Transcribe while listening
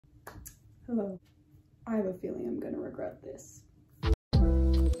Hello. I have a feeling I'm gonna regret this.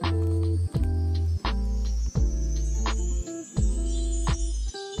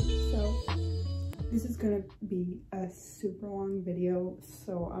 So, this is gonna be a super long video,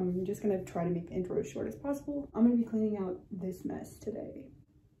 so I'm just gonna try to make the intro as short as possible. I'm gonna be cleaning out this mess today.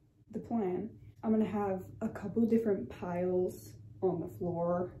 The plan, I'm gonna have a couple different piles on the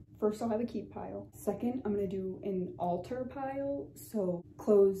floor. First, I'll have a keep pile. Second, I'm gonna do an altar pile. So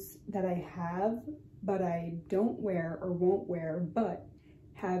clothes that I have, but I don't wear or won't wear, but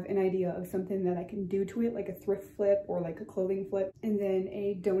have an idea of something that I can do to it, like a thrift flip or like a clothing flip. And then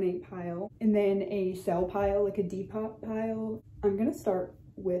a donate pile. And then a sell pile, like a depop pile. I'm gonna start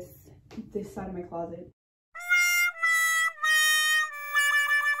with this side of my closet.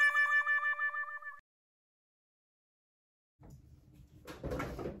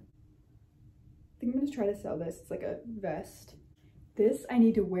 I think I'm gonna try to sell this. It's like a vest. This I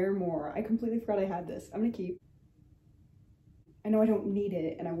need to wear more. I completely forgot I had this. I'm gonna keep. I know I don't need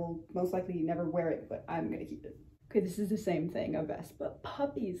it and I will most likely never wear it, but I'm gonna keep it. Okay, this is the same thing, a vest, but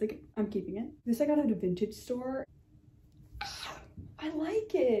puppies, like I'm keeping it. This I got at a vintage store. I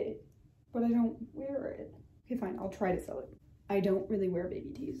like it, but I don't wear it. Okay, fine, I'll try to sell it. I don't really wear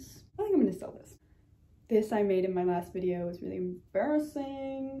baby tees. I think I'm gonna sell this. This I made in my last video. It's really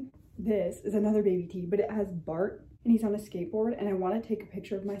embarrassing. This is another baby tee, but it has Bart and he's on a skateboard and I want to take a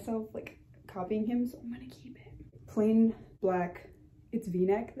picture of myself like copying him, so I'm gonna keep it. Plain black. It's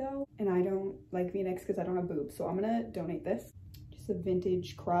v-neck though, and I don't like v-necks because I don't have boobs, so I'm gonna donate this. Just a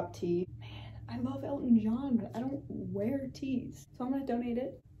vintage crop tee. Man, I love Elton John, but I don't wear tees, so I'm gonna donate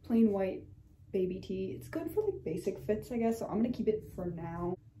it. Plain white baby tee. It's good for like basic fits, I guess, so I'm gonna keep it for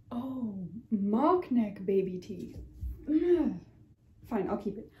now. Oh, mock neck baby tee. Fine, I'll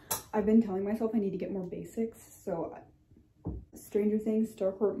keep it. I've been telling myself I need to get more basics, so Stranger Things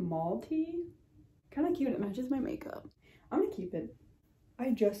Starcourt Mall tee. Kind of cute, it matches my makeup. I'm gonna keep it.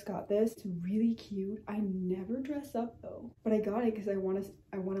 I just got this. It's really cute. I never dress up though, but I got it because I want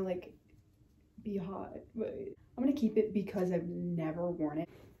to like be hot. But I'm gonna keep it because I've never worn it.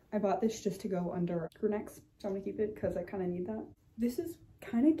 I bought this just to go under crew necks, so I'm gonna keep it because I kind of need that. This is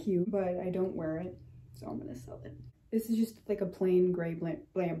kind of cute, but I don't wear it, so I'm gonna sell it. This is just like a plain gray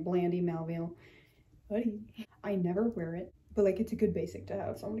Blandy Melville hoodie. I never wear it, but like it's a good basic to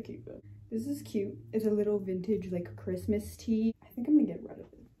have, so I'm gonna keep it. This is cute. It's a little vintage like Christmas tee. I think I'm gonna get rid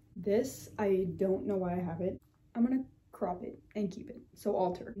of it. This, I don't know why I have it. I'm gonna crop it and keep it. So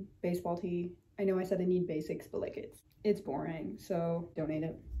alter. Baseball tee. I know I said I need basics, but like it's boring, so donate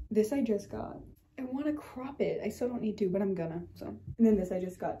it. This I just got. I want to crop it. I still don't need to, but I'm gonna, so. And then this I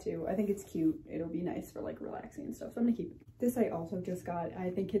just got too. I think it's cute. It'll be nice for like relaxing and stuff, so I'm gonna keep it. This I also just got.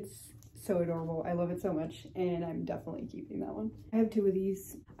 I think it's so adorable. I love it so much, and I'm definitely keeping that one. I have two of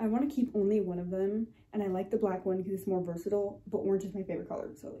these. I want to keep only one of them, and I like the black one because it's more versatile, but orange is my favorite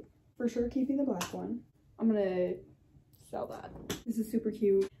color, so like for sure keeping the black one. I'm gonna sell that. This is super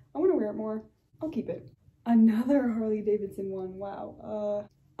cute. I want to wear it more. I'll keep it. Another Harley Davidson one. Wow.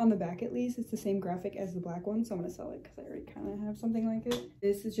 On the back at least, it's the same graphic as the black one, so I'm gonna sell it because I already kind of have something like it.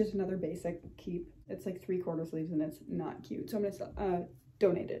 This is just another basic keep. It's like 3/4 sleeves and it's not cute, so I'm gonna sell,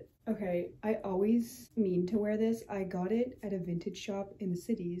 donate it. Okay, I always mean to wear this. I got it at a vintage shop in the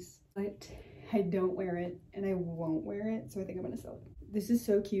cities, but I don't wear it and I won't wear it, so I think I'm gonna sell it. This is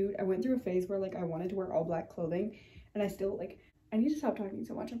so cute. I went through a phase where like I wanted to wear all black clothing, and I still like, I need to stop talking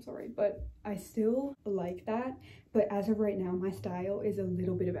so much, I'm sorry, but I still like that. But as of right now, my style is a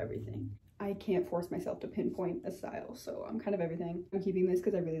little bit of everything. I can't force myself to pinpoint a style, so I'm kind of everything. I'm keeping this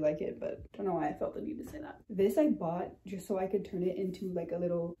because I really like it, but don't know why I felt the need to say that. This I bought just so I could turn it into like a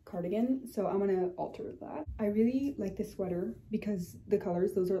little cardigan, so I'm gonna alter that. I really like this sweater because the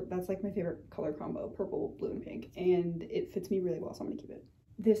colors, that's like my favorite color combo, purple, blue, and pink, and it fits me really well, so I'm gonna keep it.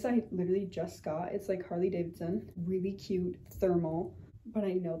 This I literally just got. It's like Harley Davidson, really cute thermal, but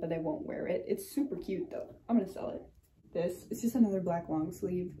I know that I won't wear it. It's super cute though. I'm gonna sell it. This, it's just another black long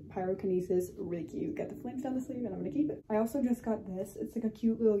sleeve, pyrokinesis, really cute. Got the flames down the sleeve and I'm gonna keep it. I also just got this. It's like a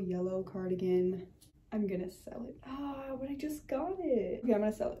cute little yellow cardigan. I'm gonna sell it. Ah, but I just got it. Okay, I'm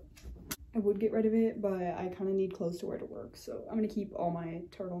gonna sell it. I would get rid of it, but I kind of need clothes to wear to work, so I'm gonna keep all my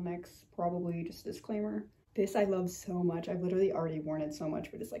turtlenecks, probably, just disclaimer. This I love so much. I've literally already worn it so much,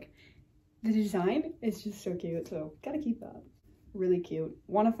 but it's like, the design is just so cute, so gotta keep that. Really cute.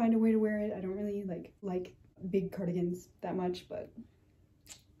 Want to find a way to wear it. I don't really like big cardigans that much, but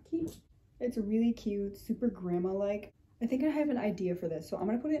keep. It's really cute, super grandma-like. I think I have an idea for this, so I'm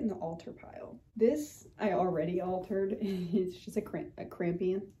gonna put it in the altar pile. This I already altered. It's just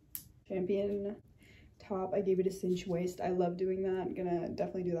a champion top. I gave it a cinch waist. I love doing that. I'm gonna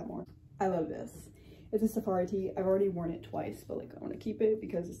definitely do that more. I love this. It's a safari tee. I've already worn it twice, but like I want to keep it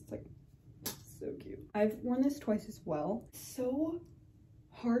because it's like so cute. I've worn this twice as well. So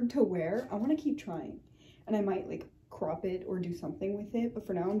hard to wear. I want to keep trying, and I might like crop it or do something with it, but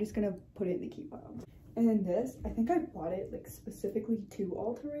for now I'm just gonna put it in the keep pile. And then this, I think I bought it like specifically to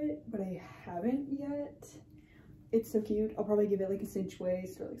alter it, but I haven't yet. It's so cute. I'll probably give it like a cinch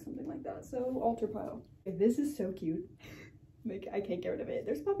waist or like something like that. So alter pile. This is so cute. Like I can't get rid of it.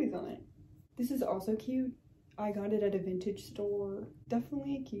 There's puppies on it. This is also cute. I got it at a vintage store.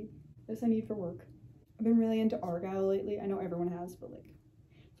 Definitely a keep. This I need for work. I've been really into Argyle lately. I know everyone has, but like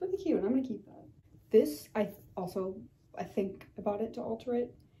it's really cute and I'm gonna keep that. This I think about it to alter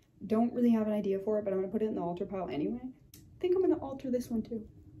it. Don't really have an idea for it, but I'm gonna put it in the alter pile anyway. I think I'm gonna alter this one too.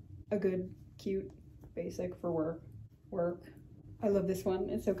 A good, cute, basic for work. I love this one.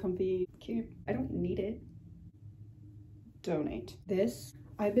 It's so comfy, cute. I don't need it. Donate. This,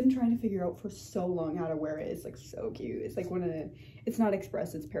 I've been trying to figure out for so long how to wear it. It's like so cute. It's like one of the, it's not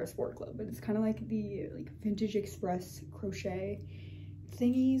Express, it's Paris Sport Club, but it's kind of like the like vintage Express crochet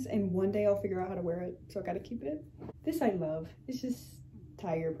thingies, and one day I'll figure out how to wear it, so I gotta keep it. This I love. It's just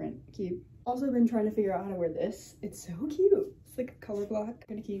tiger print, cute. Also been trying to figure out how to wear this. It's so cute. It's like a color block.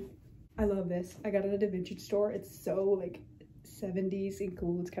 Gonna keep. I love this. I got it at a vintage store. It's so like 70s and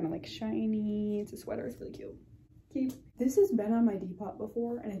cool. It's kind of like shiny. It's a sweater. It's really cute. Keep. This has been on my depop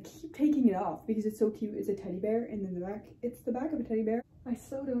before and I keep taking it off because it's so cute. It's a teddy bear, and then the back, it's the back of a teddy bear. I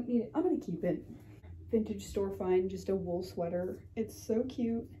so don't need it. I'm gonna keep it. Vintage store find, just a wool sweater. It's so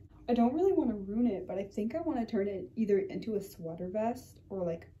cute. I don't really want to ruin it, but I think I want to turn it either into a sweater vest or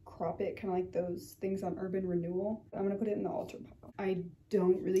like crop it, kind of like those things on Urban Renewal. I'm gonna put it in the altar pile. I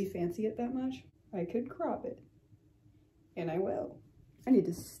don't really fancy it that much. I could crop it, and I will. I need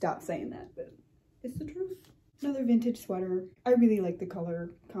to stop saying that, but it's the truth. Another vintage sweater. I really like the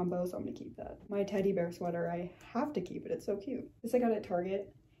color combo, so I'm gonna keep that. My teddy bear sweater, I have to keep it. It's so cute. This I got at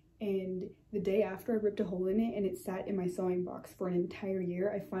Target, and the day after I ripped a hole in it and it sat in my sewing box for an entire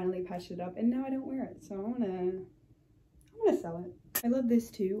year. I finally patched it up and now I don't wear it, so I'm gonna sell it. I love this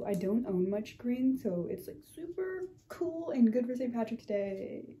too. I don't own much green, so it's like super cool and good for St. Patrick's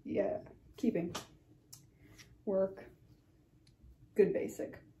Day. Yeah, keeping. Work. Good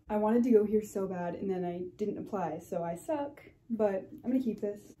basic. I wanted to go here so bad and then I didn't apply, so I suck, but I'm gonna keep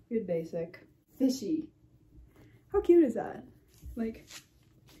this. Good basic. Fishy. How cute is that? Like,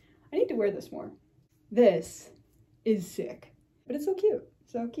 I need to wear this more. This is sick, but it's so cute,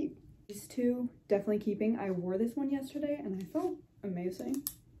 so keep. These two, definitely keeping. I wore this one yesterday and I felt amazing.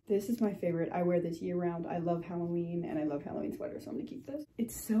 This is my favorite. I wear this year round. I love Halloween and I love Halloween sweaters, so I'm gonna keep this.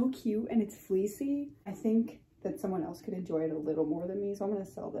 It's so cute and it's fleecy. I think that someone else could enjoy it a little more than me, so I'm gonna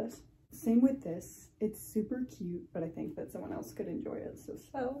sell this. Same with this. It's super cute, but I think that someone else could enjoy it, so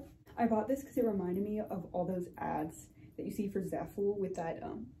sell. I bought this because it reminded me of all those ads that you see for Zaful with that,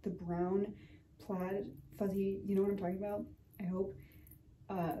 the brown plaid fuzzy, you know what I'm talking about, I hope.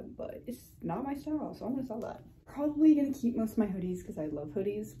 But it's not my style, so I'm gonna sell that. Probably gonna keep most of my hoodies because I love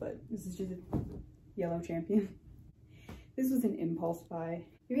hoodies, but this is just a yellow champion. This was an impulse buy.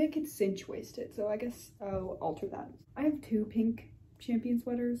 Maybe I could cinch waist it, so I guess I'll alter that. I have two pink champion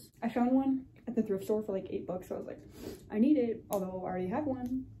sweaters. I found one at the thrift store for like $8, so I was like, I need it, although I already have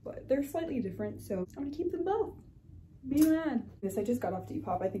one, but they're slightly different, so I'm gonna keep them both. Be mad. This I just got off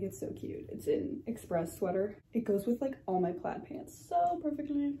Depop. I think it's so cute. It's an Express sweater. It goes with like all my plaid pants so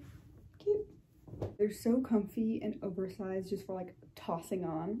perfectly. Cute. They're so comfy and oversized just for like tossing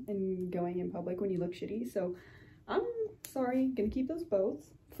on and going in public when you look shitty, so I'm sorry, gonna keep those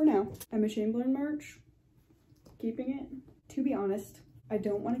both for now. I'm a Chamberlain merch, keeping it. To be honest, I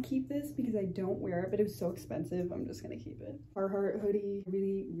don't want to keep this because I don't wear it, but it was so expensive. I'm just gonna keep it. Carhartt hoodie,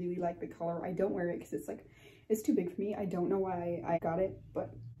 really like the color. I don't wear it because it's like, it's too big for me. I don't know why I got it,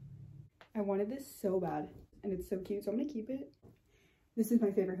 but I wanted this so bad and it's so cute, so I'm gonna keep it. This is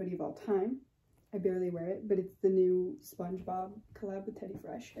my favorite hoodie of all time. I barely wear it, but it's the new SpongeBob collab with Teddy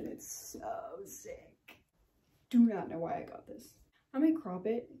Fresh and it's so sick. Do not know why I got this. I might crop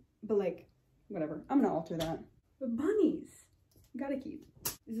it, but like, whatever. I'm gonna alter that. But bunnies, gotta keep.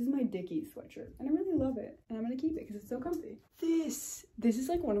 This is my Dickies sweatshirt and I really love it and I'm gonna keep it because it's so comfy. This is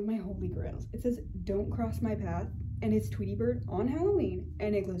like one of my holy grails. It says, "Don't cross my path," and it's Tweety Bird on Halloween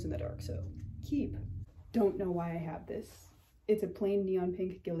and it glows in the dark, so keep. Don't know why I have this. It's a plain neon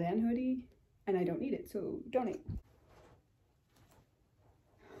pink Gildan hoodie and I don't need it, so donate.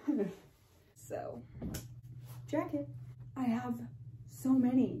 So, jacket. I have so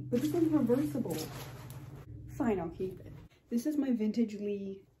many, but this one's reversible. Fine, I'll keep it. This is my vintage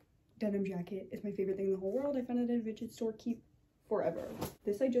Lee denim jacket. It's my favorite thing in the whole world. I found it at a vintage store. Keep forever.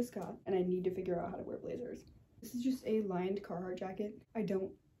 This I just got, and I need to figure out how to wear blazers. This is just a lined Carhartt jacket. I don't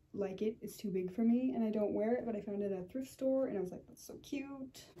like it. It's too big for me, and I don't wear it, but I found it at a thrift store, and I was like, that's so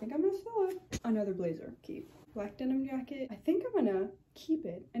cute. I think I'm gonna sell it. Another blazer, keep. Black denim jacket. I think I'm gonna keep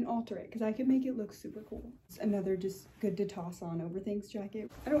it and alter it because I could make it look super cool. It's another just good to toss on over things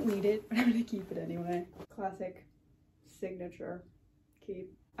jacket. I don't need it, but I'm gonna keep it anyway. Classic signature, keep.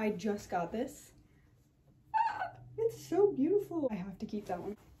 I just got this. It's so beautiful. I have to keep that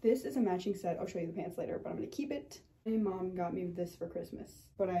one. This is a matching set. I'll show you the pants later, but I'm gonna keep it. My mom got me this for Christmas,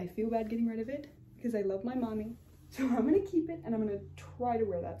 but I feel bad getting rid of it because I love my mommy. So I'm gonna keep it, and I'm gonna try to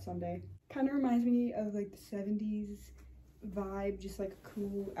wear that someday. Kind of reminds me of like the 70s vibe, just like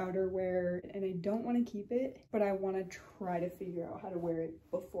cool outerwear, and I don't want to keep it, but I want to try to figure out how to wear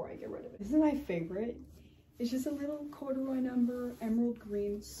it before I get rid of it. This is my favorite. It's just a little corduroy number, emerald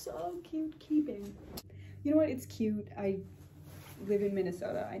green, so cute. Keeping. You know what? It's cute. I live in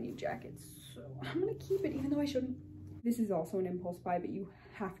Minnesota. I need jackets, so I'm gonna keep it even though I shouldn't. This is also an impulse buy, but you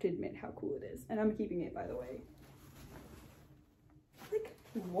have to admit how cool it is, and I'm keeping it, by the way. Like,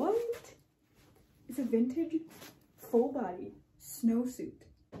 what? It's a vintage full body snowsuit,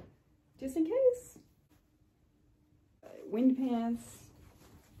 just in case. Wind pants.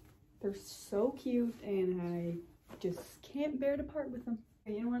 They're so cute, and I just can't bear to part with them.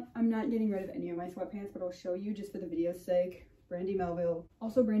 And you know what? I'm not getting rid of any of my sweatpants, but I'll show you just for the video's sake. Brandy Melville.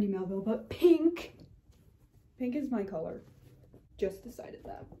 Also Brandy Melville, but pink. Pink is my color. Just decided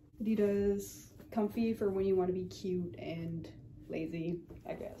that. Adidas. Comfy for when you want to be cute and lazy,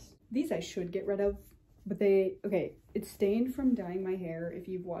 I guess. These I should get rid of, but okay, it's stained from dyeing my hair. If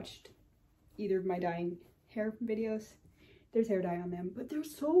you've watched either of my dyeing hair videos, there's hair dye on them, but they're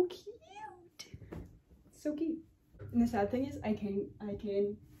so cute. So cute. And the sad thing is I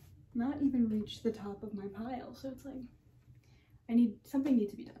can not even reach the top of my pile, so it's like something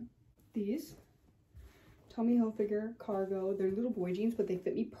needs to be done. These Tommy Hilfiger cargo, they're little boy jeans, but they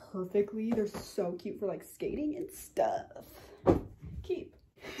fit me perfectly. They're so cute for like skating and stuff. Keep.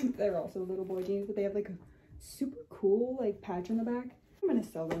 They're also little boy jeans, but they have like a super cool like patch on the back. I'm gonna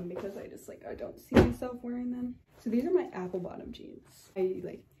sell them because I don't see myself wearing them. So these are my apple bottom jeans. I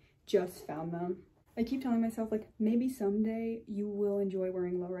like just found them. I keep telling myself like maybe someday you will enjoy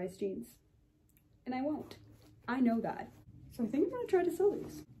wearing low-rise jeans, and I won't. I know that. So I think I'm gonna try to sell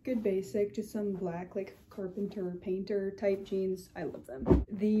these. Good basic, just some black like carpenter painter type jeans. I love them.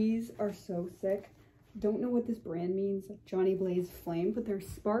 These are so sick. Don't know what this brand means, like Johnny Blaze Flame, but they're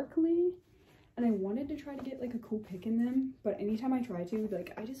sparkly, and I wanted to try to get like a cool pick in them, but anytime I try to,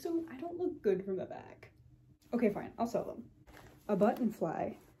 like I don't look good from the back. Okay, fine, I'll sell them. A button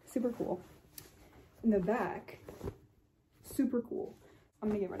fly, super cool. In the back, super cool. I'm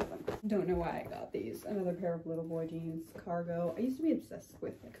gonna get rid of them. Don't know why I got these. Another pair of little boy jeans, cargo. I used to be obsessed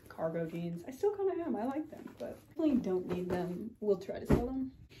with like cargo jeans. I still kind of am. I like them, but definitely don't need them. We'll try to sell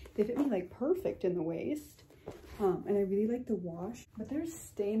them. They fit me like perfect in the waist, and I really like the wash, but there's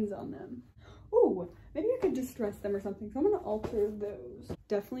stains on them. Oh, maybe I could distress them or something, so I'm gonna alter those.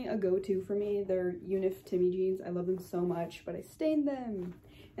 Definitely a go-to for me. They're Unif Timmy jeans. I love them so much, but I stained them,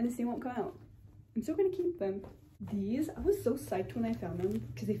 and the stain won't come out. I'm still gonna keep them. These, I was so psyched when I found them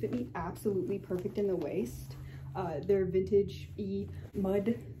because they fit me absolutely perfect in the waist. They're vintage-y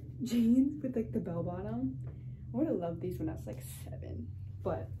mud jeans with like the bell bottom. I would have loved these when I was like 7,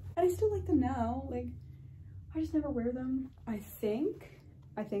 but I still like them now. Like, I just never wear them. I think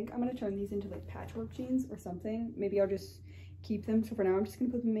I'm gonna turn these into like patchwork jeans or something. Maybe I'll just keep them. So for now, I'm just gonna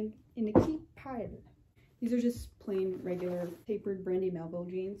put them in the keep pile. These are just plain, regular, tapered Brandy Melville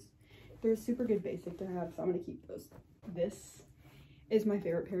jeans. They're a super good basic to have, so I'm gonna keep those. This is my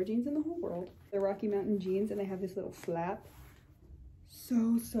favorite pair of jeans in the whole world. They're Rocky Mountain jeans, and they have this little flap.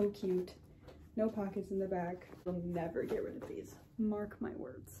 So cute. No pockets in the back. I'll never get rid of these. Mark my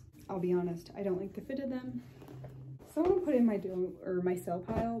words. I'll be honest, I don't like the fit of them. Someone put in my sell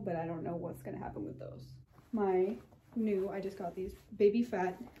pile, but I don't know what's gonna happen with those. I just got these baby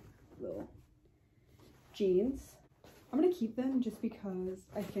fat little jeans. I'm gonna keep them just because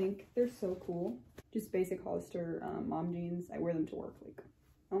I think they're so cool. Just basic Hollister mom jeans. I wear them to work like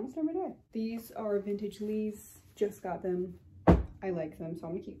almost every day. These are vintage Lee's. Just got them. I like them, so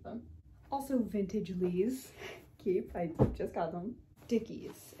I'm gonna keep them. Also vintage Lee's. Keep. I just got them.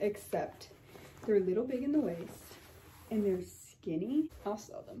 Dickies, except they're a little big in the waist and they're skinny. I'll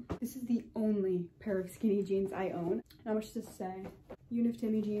sell them. This is the only pair of skinny jeans I own. Not much to say. Unif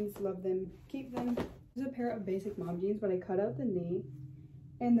Timmy jeans, love them. Keep them. This is a pair of basic mom jeans, but I cut out the knee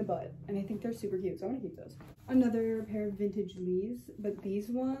and the butt, and I think they're super cute, so I'm gonna keep those. Another pair of vintage Lees, but these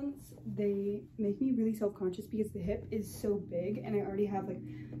ones, they make me really self-conscious because the hip is so big and I already have like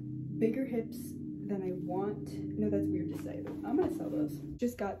bigger hips than I want. No, that's weird to say, but I'm gonna sell those.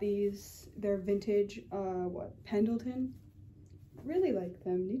 Just got these. They're vintage, Pendleton. Really like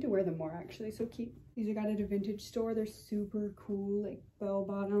them. Need to wear them more actually, so cute. These I got at a vintage store. They're super cool, like bell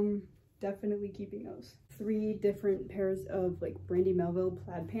bottom. Definitely keeping those. 3 different pairs of like Brandy Melville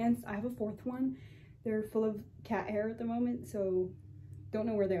plaid pants. I have a 4th one. They're full of cat hair at the moment, so don't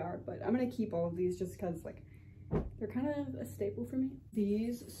know where they are, but I'm gonna keep all of these just because like they're kind of a staple for me.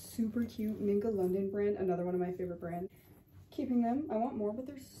 These super cute Minga London brand, another one of my favorite brands. Keeping them. I want more, but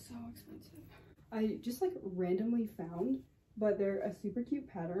they're so expensive. I just like randomly found, but they're a super cute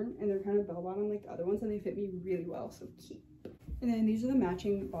pattern and they're kind of bell bottom like the other ones and they fit me really well, so keep. And then these are the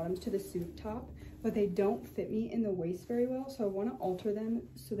matching bottoms to the suit top, but they don't fit me in the waist very well, so I want to alter them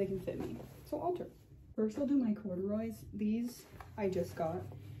so they can fit me. So alter. First I'll do my corduroys. These I just got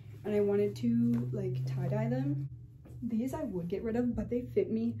and I wanted to like tie-dye them. These I would get rid of, but they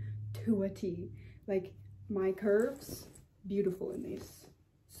fit me to a T. Like my curves, beautiful in these.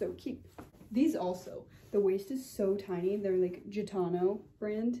 So keep. These also, the waist is so tiny. They're like Gitano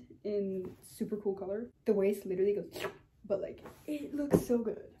brand in super cool color. The waist literally goes, but like it looks so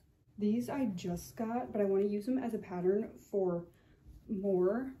good. These I just got, but I want to use them as a pattern for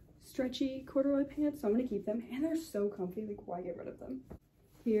more stretchy corduroy pants, so I'm gonna keep them, and they're so comfy, like why get rid of them?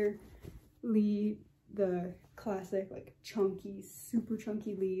 Here, Lee, the classic like chunky, super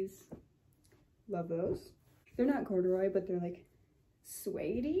chunky Lees. Love those. They're not corduroy, but they're like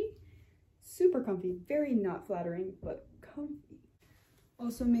suede-y. Super comfy, very not flattering, but comfy.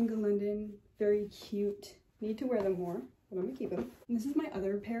 Also Minga London, very cute. Need to wear them more, but I'm gonna keep them. And this is my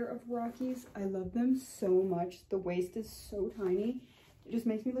other pair of Rockies. I love them so much. The waist is so tiny. It just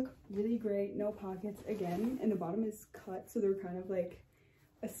makes me look really great. No pockets again, and the bottom is cut, so they're kind of like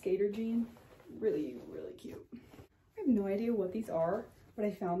a skater jean. Really, really cute. I have no idea what these are, but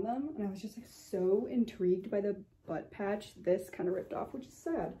I found them and I was just like so intrigued by the butt patch. This kind of ripped off, which is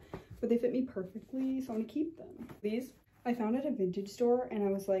sad, but they fit me perfectly, so I'm gonna keep them. These I found at a vintage store and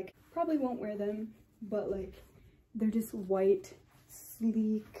I was like, probably won't wear them, but like they're just white,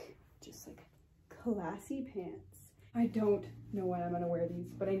 sleek, just like classy pants. I don't know why I'm gonna wear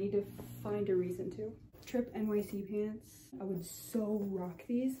these, but I need to find a reason to. Trip NYC pants. I would so rock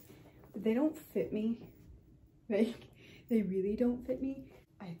these, but they don't fit me. Like, they really don't fit me.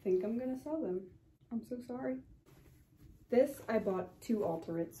 I think I'm gonna sell them. I'm so sorry. This I bought to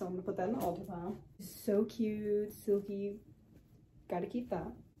alter it, so I'm gonna put that in the alter pile. So cute, silky. Gotta keep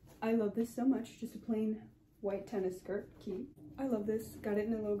that. I love this so much. Just a plain white tennis skirt. Keep. I love this. Got it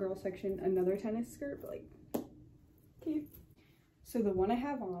in the little girl section. Another tennis skirt, but like, keep. So the one I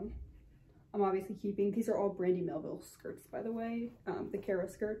have on, I'm obviously keeping. These are all Brandy Melville skirts, by the way. The Cara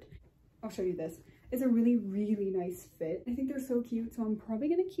skirt. I'll show you this. It's a really, really nice fit. I think they're so cute, so I'm probably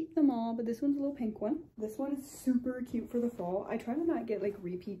gonna keep them all, but this one's a little pink one. This one is super cute for the fall. I try to not get like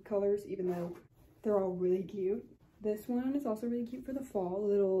repeat colors, even though they're all really cute. This one is also really cute for the fall. A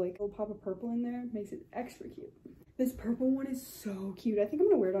little pop of purple in there makes it extra cute. This purple one is so cute. I think I'm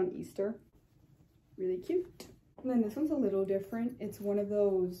gonna wear it on Easter. Really cute. And then this one's a little different. It's one of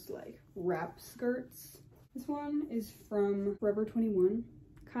those like wrap skirts. This one is from Forever 21.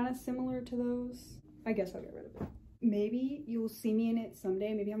 Kind of similar to those. I guess I'll get rid of it. Maybe you'll see me in it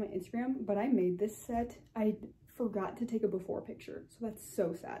someday, maybe on my Instagram, but I made this set. I forgot to take a before picture, so that's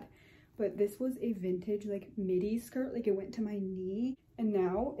so sad. But this was a vintage like midi skirt, like it went to my knee, and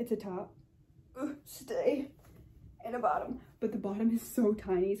now it's a top, stay, and a bottom. But the bottom is so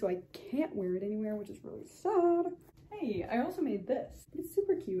tiny, so I can't wear it anywhere, which is really sad. Hey, I also made this. It's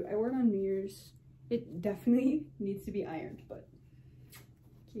super cute. I wore it on New Year's. It definitely needs to be ironed, but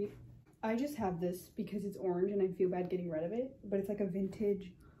cute. I just have this because it's orange and I feel bad getting rid of it, but it's like a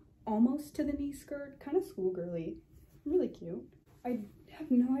vintage, almost to the knee skirt, kind of schoolgirly, really cute. I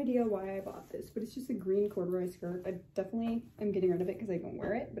have no idea why I bought this, but it's just a green corduroy skirt. I definitely am getting rid of it because I don't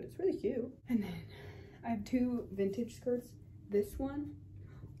wear it, but it's really cute. And then I have 2 vintage skirts. This one,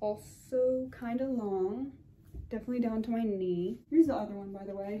 also kind of long, definitely down to my knee. Here's the other one, by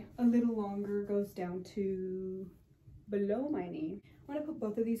the way, a little longer, goes down to below my knee. I'm gonna put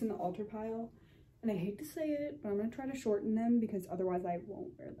both of these in the altar pile, and I hate to say it, but I'm gonna try to shorten them because otherwise I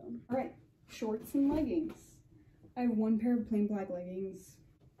won't wear them. All right, shorts and leggings. I have 1 pair of plain black leggings.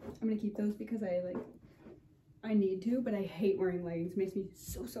 I'm gonna keep those because I need to, but I hate wearing leggings. It makes me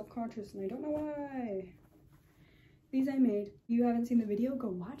so self-conscious and I don't know why. These I made. If you haven't seen the video, go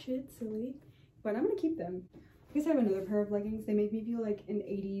watch it, silly. But I'm gonna keep them. I guess I have another pair of leggings. They make me feel like an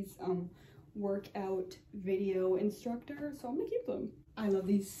 80s workout video instructor, so I'm gonna keep them. I love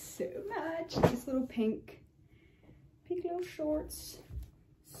these so much. These little pink little shorts,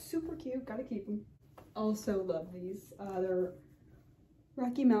 super cute, gotta keep them. Also love these. They're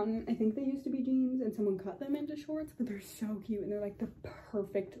Rocky Mountain. I think they used to be jeans and someone cut them into shorts, but they're so cute and they're like the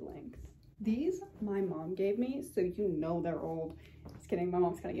perfect length. These my mom gave me, so you know they're old. Just kidding, my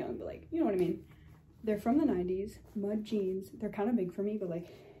mom's kind of young, but like, you know what I mean. They're from the 90s, mud jeans. They're kind of big for me, but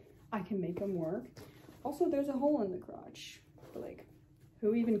like, I can make them work. Also, there's a hole in the crotch, but like,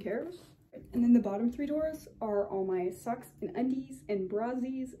 who even cares? And then the bottom 3 drawers are all my socks and undies and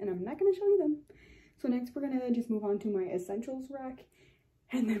brasies, and I'm not gonna show you them. So next we're gonna just move on to my essentials rack,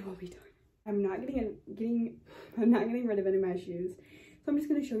 and then we'll be done. I'm not getting rid of any of my shoes, so I'm just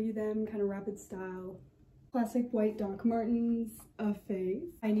gonna show you them kind of rapid style. Classic white Doc Martens, a fave.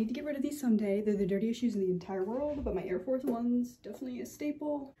 I need to get rid of these someday. They're the dirtiest shoes in the entire world, but my Air Force Ones, definitely a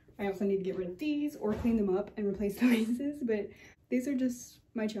staple. I also need to get rid of these or clean them up and replace the laces, but these are just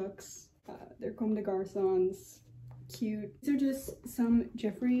my Chucks. They're Comme des Garçons, cute. These are just some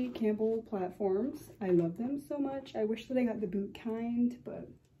Jeffrey Campbell platforms. I love them so much. I wish that I got the boot kind, but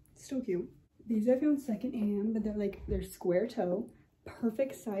still cute. These I found secondhand, but they're square toe,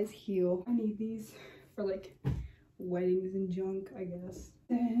 perfect size heel. I need these for like weddings and junk, I guess.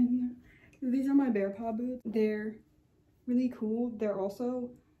 Then these are my Bear Paw boots. They're really cool. They're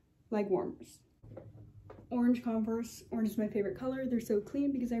also leg warmers. Orange Converse. Orange is my favorite color. They're so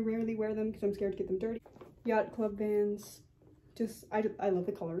clean because I rarely wear them because I'm scared to get them dirty. Yacht Club Vans. Just, I love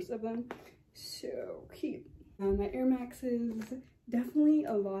the colors of them. So cute. My Air Maxes. Definitely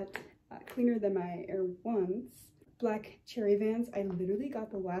a lot cleaner than my Air Ones. Black Cherry Vans. I literally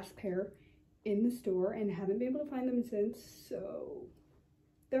got the last pair in the store and haven't been able to find them since, so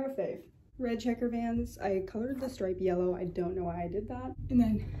they're a fave. Red Checker Vans. I colored the stripe yellow. I don't know why I did that. And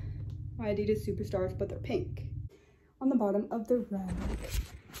then my Adidas Superstars, but they're pink. On the bottom of the rack,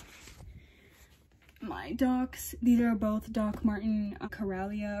 my Docs. These are both Doc Martin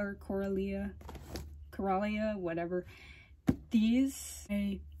Coralia or Coralia, whatever. These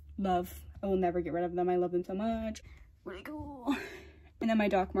I love. I will never get rid of them. I love them so much. Really cool. And then my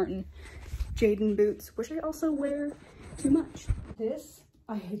Doc Martin Jaden boots, which I also wear too much. This,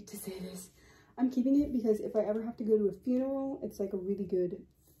 I hate to say this, I'm keeping it because if I ever have to go to a funeral, it's like a really good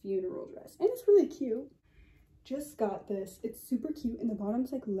funeral dress. And it's really cute. Just got this. It's super cute, and the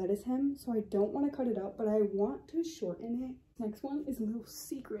bottom's like lettuce hem, so I don't want to cut it up, but I want to shorten it. Next one is a little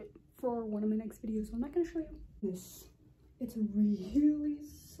secret for one of my next videos, so I'm not going to show you. This, it's really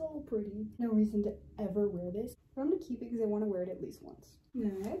so pretty. No reason to ever wear this, but I'm going to keep it because I want to wear it at least once.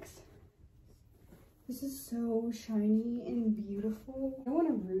 Next, this is so shiny and beautiful. I don't want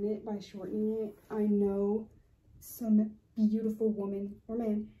to ruin it by shortening it. I know some beautiful woman or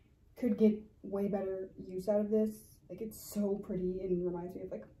man could get way better use out of this. Like, it's so pretty and reminds me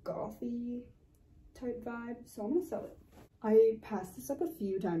of like a gothy type vibe, so I'm gonna sell it. I passed this up a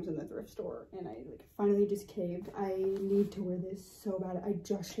few times in the thrift store and I like finally just caved. I need to wear this so bad. I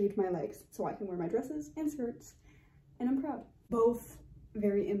just shaved my legs so I can wear my dresses and skirts, and I'm proud. Both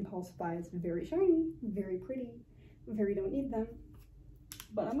very impulse buys, very shiny, very pretty, very don't need them,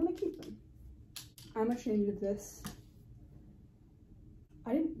 but I'm gonna keep them. I'm ashamed of this.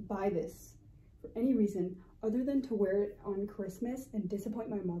 I didn't buy this for any reason other than to wear it on Christmas and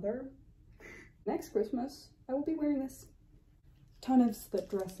disappoint my mother. Next Christmas, I will be wearing this. Ton of slip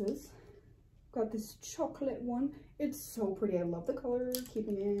dresses. Got this chocolate one. It's so pretty. I love the color.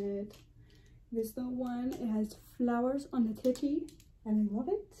 Keeping it. This little one. It has flowers on the titty, and I love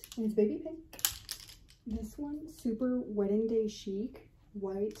it. And it's baby pink. This one, super wedding day chic,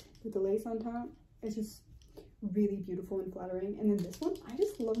 white with the lace on top. It's just really beautiful and flattering. And then this one, I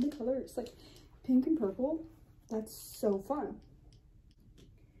just love the color. It's like pink and purple. That's so fun.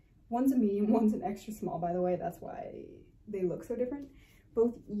 One's a medium, one's an extra small, by the way. That's why they look so different.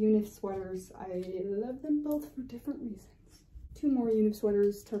 Both Unif sweaters. I love them both for different reasons. Two more Unif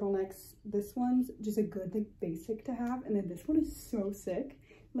sweaters, turtlenecks. This one's just a good like basic to have, and then this one is so sick.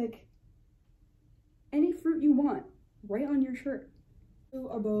 Like any fruit you want right on your shirt. Two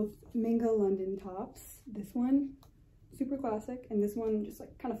are both Minga London tops. This one super classic, and this one just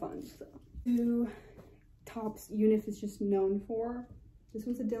like kind of fun. So two tops Unif is just known for. This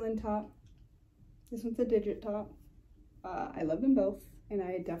one's a Dylan top. This one's a Digit top. I love them both, and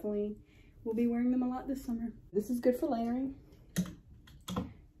I definitely will be wearing them a lot this summer. This is good for layering.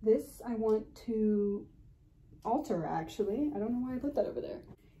 This I want to alter, actually. I don't know why I put that over there.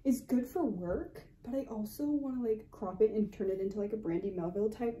 It's good for work, but I also want to like crop it and turn it into like a Brandy Melville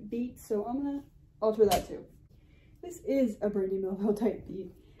type beat, so I'm gonna alter that too. This is a Brandy Melville type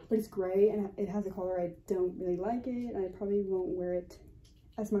beat. but it's gray and it has a color I don't really like it, and I probably won't wear it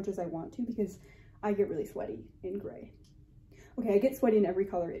as much as I want to because I get really sweaty in gray. Okay, I get sweaty in every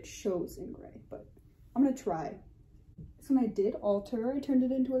color, it shows in gray, but I'm gonna try. This one I did alter. I turned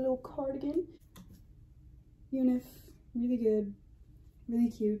it into a little cardigan. Unif, really good, really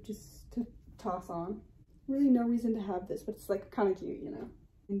cute, just to toss on. Really no reason to have this, but it's like kind of cute, you know.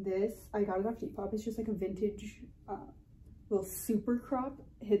 And this, I got it off Depop. It's just like a vintage little super crop.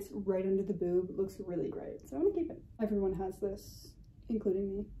 It hits right under the boob. It looks really great, so I'm gonna keep it. Everyone has this, including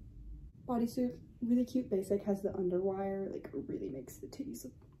me. Bodysuit, really cute basic, has the underwire, like really makes the titties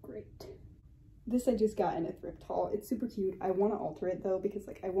look great. This I just got in a thrift haul. It's super cute. I want to alter it though because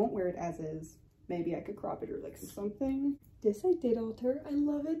like I won't wear it as is. Maybe I could crop it or like something. This I did alter. I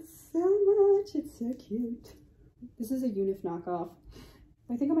love it so much. It's so cute. This is a Unif knockoff.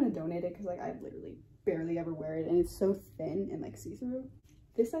 I think I'm gonna donate it because like I literally barely ever wear it and it's so thin and like see-through.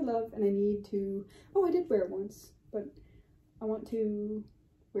 This I love and I need to, oh, I did wear it once, but I want to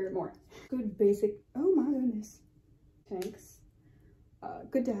wear it more. Good basic, oh my goodness. Tanks.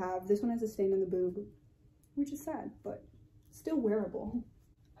 Good to have. This one has a stain on the boob, which is sad, but still wearable.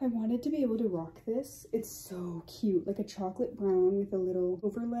 I wanted to be able to rock this. It's so cute, like a chocolate brown with a little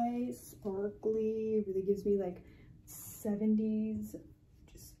overlay, sparkly, really gives me like 70s,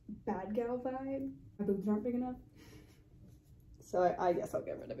 just bad gal vibe. My boobs aren't big enough, so I guess I'll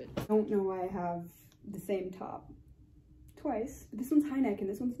get rid of it. I don't know why I have the same top twice, but this one's high neck and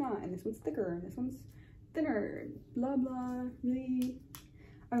this one's not, and this one's thicker and this one's thinner, blah blah. Really,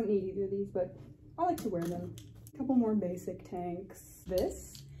 I don't need either of these, but I like to wear them. A couple more basic tanks.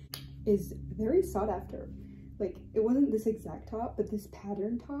 This is very sought after. Like, it wasn't this exact top, but this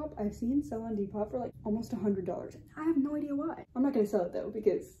pattern top I've seen sell on Depop for like almost $100. I have no idea why. I'm not gonna sell it though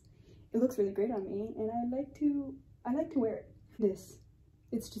because it looks really great on me and I like to wear it. This,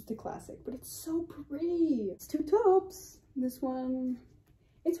 it's just a classic, but it's so pretty. It's two tops. This one,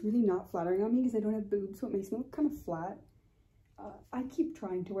 it's really not flattering on me because I don't have boobs, so it makes me look kind of flat. I keep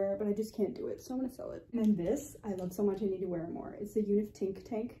trying to wear it, but I just can't do it, so I'm gonna sell it. And then this, I love so much I need to wear more. It's the Unif Tink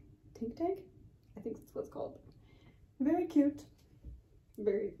Tank? I think that's what it's called. Very cute.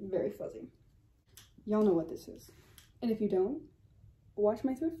 Very, very fuzzy. Y'all know what this is. And if you don't, watch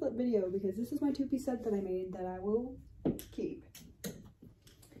my thrift flip video because this is my two-piece set that I made that I will keep. I'm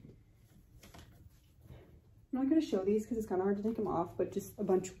not gonna show these because it's kind of hard to take them off, but just a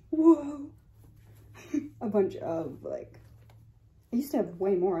bunch, whoa! A bunch of like, I used to have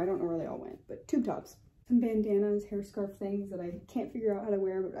way more, I don't know where they all went, but tube tops. Some bandanas, hair scarf things that I can't figure out how to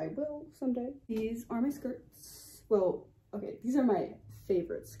wear, but I will someday. These are my skirts. Well, okay, these are my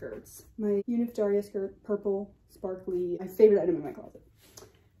favorite skirts. My Unif Daria skirt, purple, sparkly, my favorite item in my closet.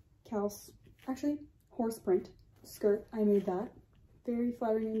 Cow's, actually, horse print skirt, I made that. Very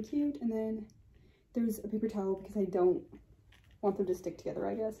flattering and cute, and then there's a paper towel because I don't want them to stick together,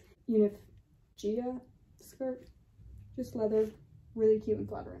 I guess. Unif Gia skirt, just leather, really cute and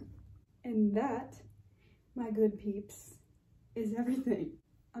flattering. And that, my good peeps, is everything.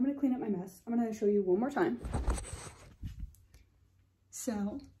 I'm gonna clean up my mess. I'm gonna show you one more time.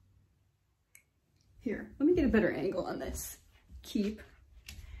 So, here, let me get a better angle on this. Keep.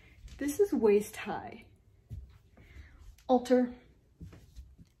 This is waist high. Alter.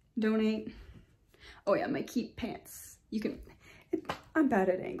 Donate. Oh yeah, my keep pants. You can, I'm bad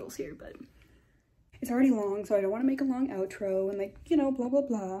at angles here, but it's already long, so I don't want to make a long outro and like, you know, blah, blah,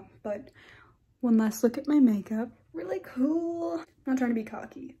 blah. But one last look at my makeup. Really cool. I'm not trying to be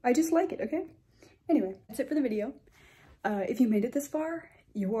cocky. I just like it, okay? Anyway, that's it for the video. If you made it this far,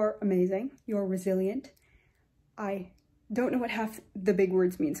 you are amazing. You're resilient. I don't know what half the big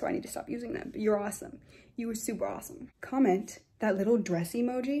words mean, so I need to stop using them, but you're awesome. You were super awesome. Comment that little dress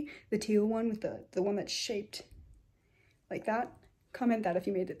emoji, the teal one with the one that's shaped like that. Comment that if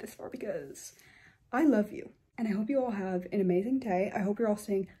you made it this far because I love you. And I hope you all have an amazing day. I hope you're all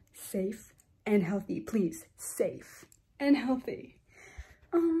staying safe and healthy. Please, safe and healthy.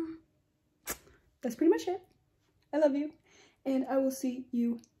 That's pretty much it. I love you. And I will see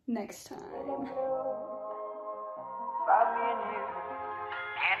you next time. And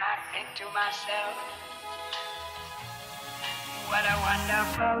I think to myself, what a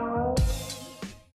wonderful